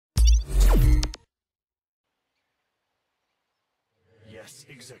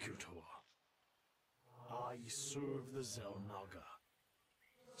Executor. I serve the Zelnaga.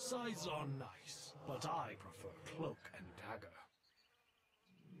 Scythes are nice, but I prefer cloak and dagger.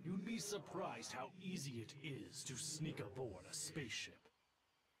 You'd be surprised how easy it is to sneak aboard a spaceship.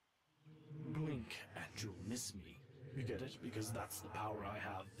 Blink and you'll miss me. You get it? Because that's the power I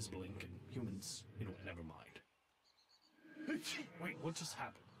have, is blink, and humans, never mind. Wait, what just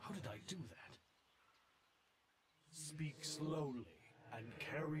happened? How did I do that? Speak slowly and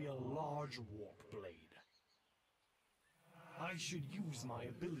carry a large warp blade. I should use my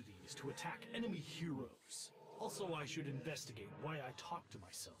abilities to attack enemy heroes. Also, I should investigate why I talk to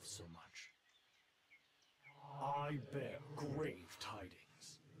myself so much. I bear grave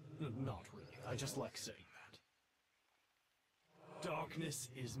tidings. Not really, I just like saying that. Darkness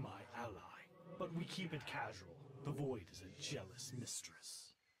is my ally, but we keep it casual. The Void is a jealous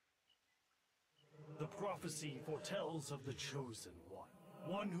mistress. The prophecy foretells of the Chosen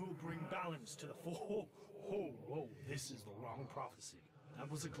One who will bring balance to the Whoa, this is the wrong prophecy. That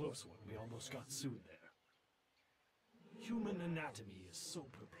was a close one, we almost got sued there. Human anatomy is so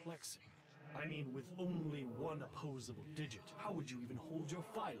perplexing. I mean, with only one opposable digit, how would you even hold your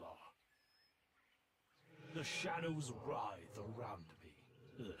phylar? The shadows writhe around me.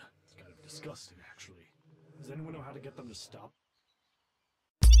 Ugh, it's kind of disgusting, actually. Does anyone know how to get them to stop?